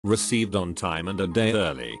Received on time and a day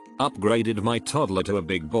early. Upgraded my toddler to a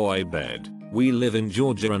big boy bed. We live in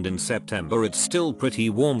Georgia and in September it's still pretty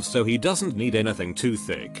warm so he doesn't need anything too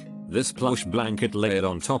thick. This plush blanket layered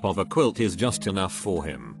on top of a quilt is just enough for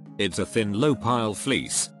him. It's a thin low pile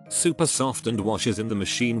fleece, super soft and washes in the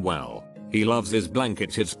machine well. He loves his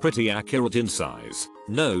blanket, it's pretty accurate in size.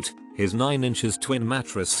 Note, his 9 inches twin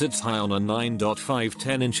mattress sits high on a 9.5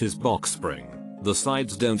 10 inches box spring. The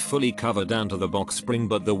sides don't fully cover down to the box spring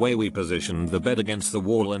but the way we position the bed against the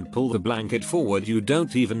wall and pull the blanket forward you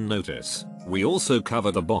don't even notice. We also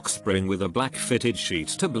cover the box spring with a black fitted sheet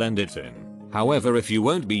to blend it in. However, if you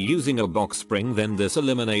won't be using a box spring then this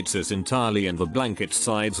eliminates this entirely and the blanket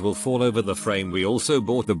sides will fall over the frame. We also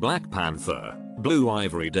bought the Black Panther, blue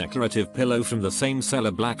ivory decorative pillow from the same seller,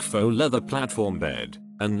 black faux leather platform bed,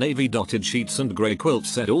 and navy dotted sheets and grey quilt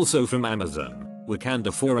set also from Amazon.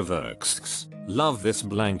 Wakanda Forever. Love this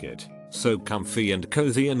blanket. So comfy and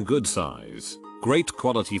cozy and good size. Great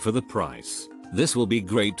quality for the price. This will be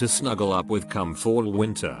great to snuggle up with come fall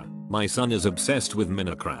winter. My son is obsessed with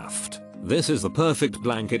Minecraft. This is the perfect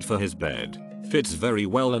blanket for his bed. Fits very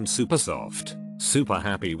well and super soft. Super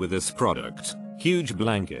happy with this product. Huge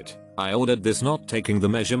blanket. I ordered this not taking the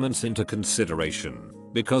measurements into consideration,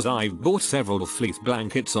 because I've bought several fleece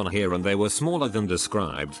blankets on here and they were smaller than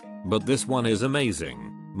described, but this one is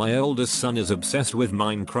amazing. My oldest son is obsessed with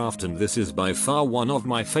Minecraft and this is by far one of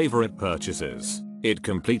my favorite purchases. It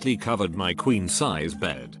completely covered my queen size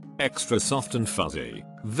bed. Extra soft and fuzzy.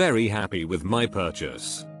 Very happy with my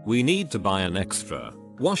purchase. We need to buy an extra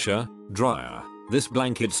washer, dryer. This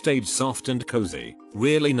blanket stayed soft and cozy.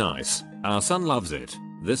 Really nice. Our son loves it.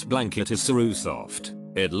 This blanket is Saru soft.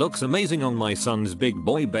 It looks amazing on my son's big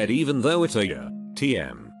boy bed even though it's a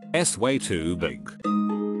TM's way too big.